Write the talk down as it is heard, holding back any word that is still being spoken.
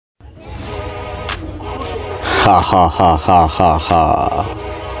Ha ha ha ha ha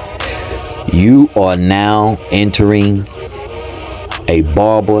ha. You are now entering a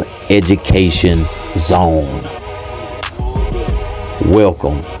barber education zone.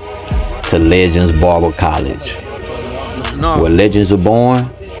 Welcome to Legends Barber College, where legends are born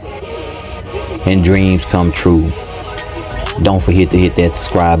and dreams come true. Don't forget to hit that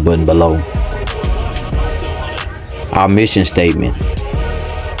subscribe button below. Our mission statement.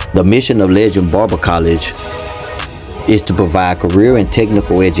 The mission of Legend Barber College is to provide career and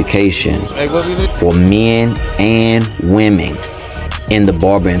technical education for men and women in the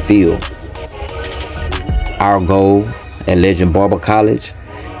barbering field. Our goal at Legend Barber College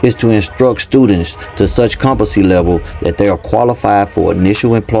is to instruct students to such competency level that they are qualified for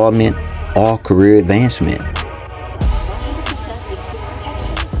initial employment or career advancement.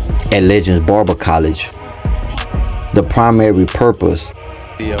 At Legends Barber College, the primary purpose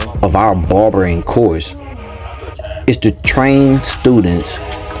of our barbering course is to train students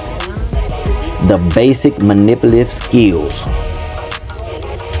the basic manipulative skills,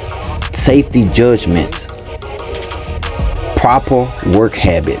 safety judgments, proper work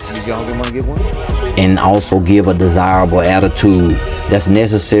habits, and also give a desirable attitude that's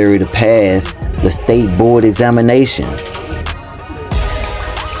necessary to pass the state board examination.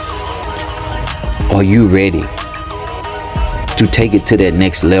 Are you ready to take it to that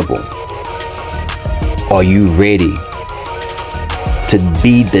next level? Are you ready to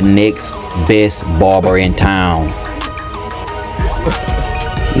be the next best barber in town?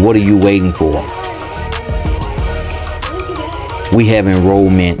 What are you waiting for? We have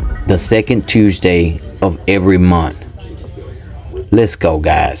enrollment the second Tuesday of every month. Let's go,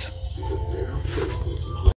 guys.